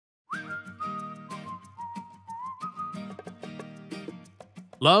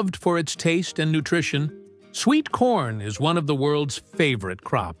Loved for its taste and nutrition, sweet corn is one of the world's favorite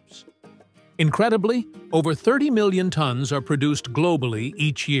crops. Incredibly, over 30 million tons are produced globally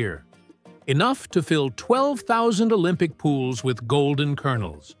each year, enough to fill 12,000 Olympic pools with golden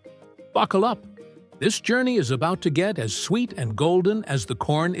kernels. Buckle up! This journey is about to get as sweet and golden as the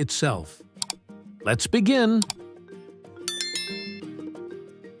corn itself. Let's begin!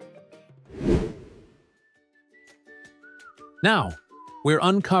 Now, we're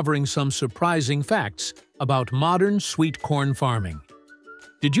uncovering some surprising facts about modern sweet corn farming.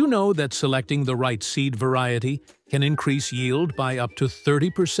 Did you know that selecting the right seed variety can increase yield by up to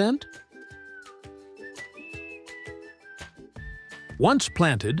 30%? Once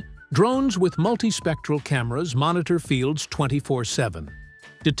planted, drones with multispectral cameras monitor fields 24/7,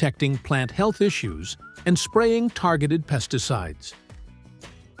 detecting plant health issues and spraying targeted pesticides.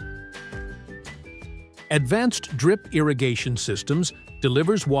 Advanced drip irrigation systems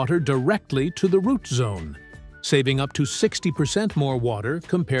delivers water directly to the root zone, saving up to 60% more water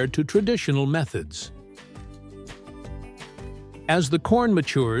compared to traditional methods. As the corn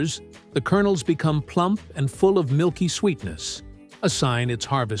matures, the kernels become plump and full of milky sweetness, a sign it's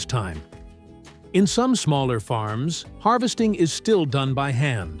harvest time. In some smaller farms, harvesting is still done by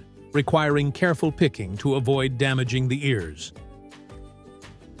hand, requiring careful picking to avoid damaging the ears.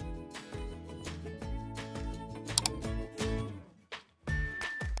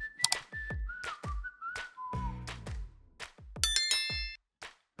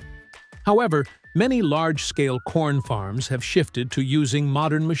 However, many large-scale corn farms have shifted to using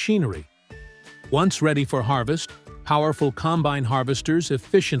modern machinery. Once ready for harvest, powerful combine harvesters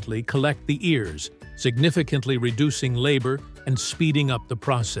efficiently collect the ears, significantly reducing labor and speeding up the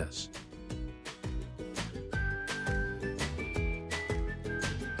process.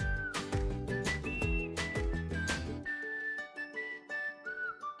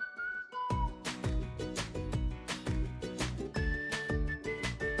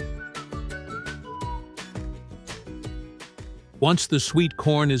 Once the sweet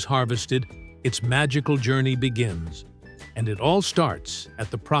corn is harvested, its magical journey begins, and it all starts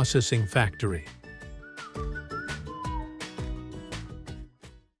at the processing factory.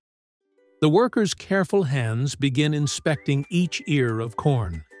 The workers' careful hands begin inspecting each ear of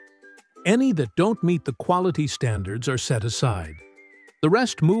corn. Any that don't meet the quality standards are set aside. The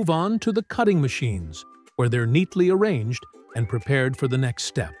rest move on to the cutting machines, where they're neatly arranged and prepared for the next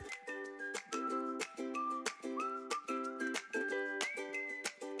step.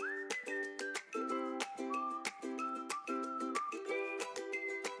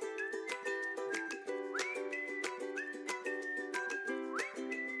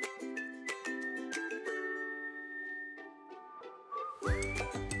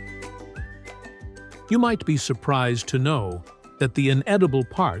 You might be surprised to know that the inedible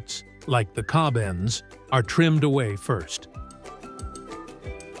parts, like the cob ends, are trimmed away first.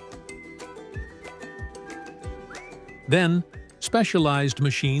 Then, specialized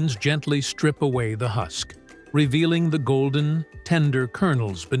machines gently strip away the husk, revealing the golden, tender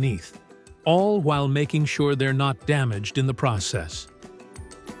kernels beneath, all while making sure they're not damaged in the process.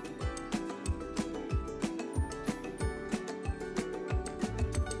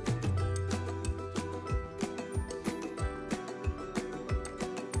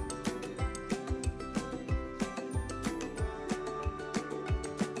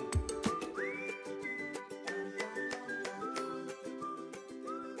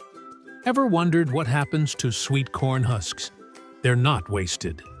 Ever wondered what happens to sweet corn husks? They're not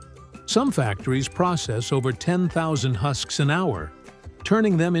wasted. Some factories process over 10,000 husks an hour,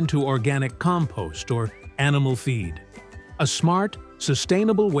 turning them into organic compost or animal feed. A smart,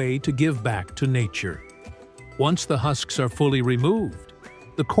 sustainable way to give back to nature. Once the husks are fully removed,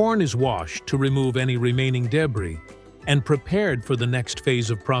 the corn is washed to remove any remaining debris and prepared for the next phase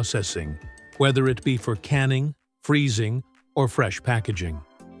of processing, whether it be for canning, freezing, or fresh packaging.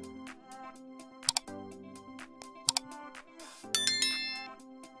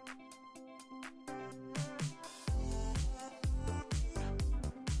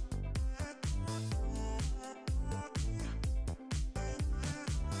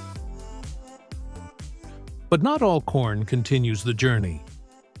 But not all corn continues the journey.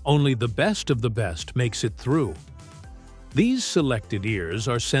 Only the best of the best makes it through. These selected ears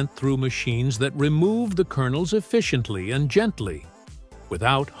are sent through machines that remove the kernels efficiently and gently,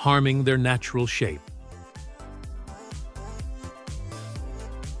 without harming their natural shape.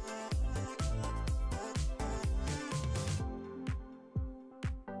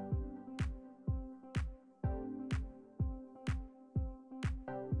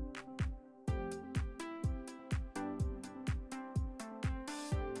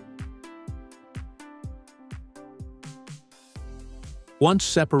 Once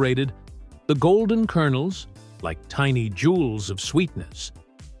separated, the golden kernels, like tiny jewels of sweetness,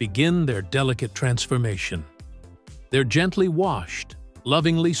 begin their delicate transformation. They're gently washed,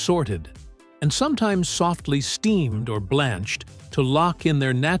 lovingly sorted, and sometimes softly steamed or blanched to lock in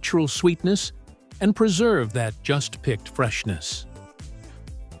their natural sweetness and preserve that just-picked freshness.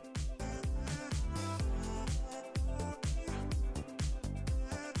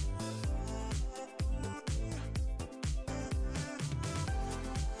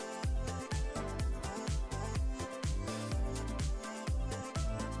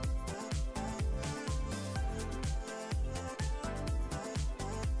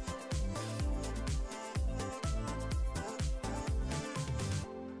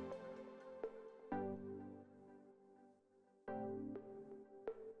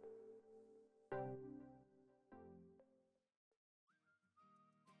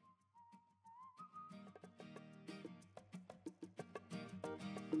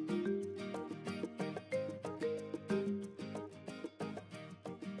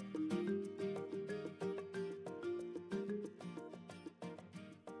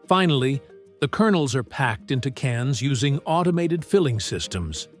 Finally, the kernels are packed into cans using automated filling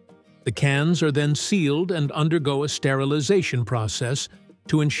systems. The cans are then sealed and undergo a sterilization process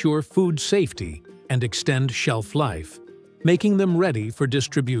to ensure food safety and extend shelf life, making them ready for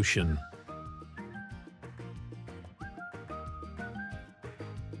distribution.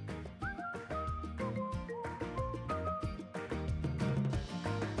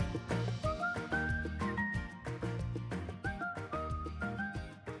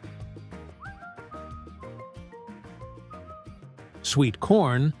 Sweet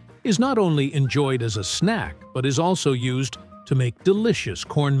corn is not only enjoyed as a snack, but is also used to make delicious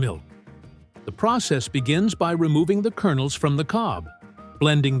corn milk. The process begins by removing the kernels from the cob,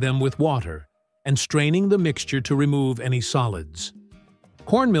 blending them with water, and straining the mixture to remove any solids.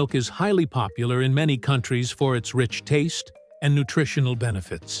 Corn milk is highly popular in many countries for its rich taste and nutritional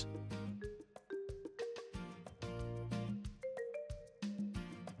benefits.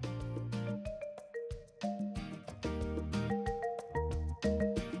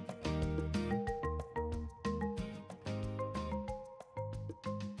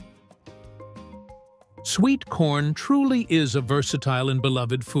 Sweet corn truly is a versatile and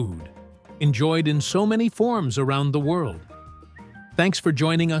beloved food, enjoyed in so many forms around the world. Thanks for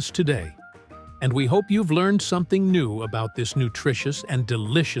joining us today, and we hope you've learned something new about this nutritious and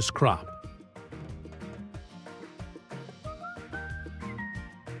delicious crop.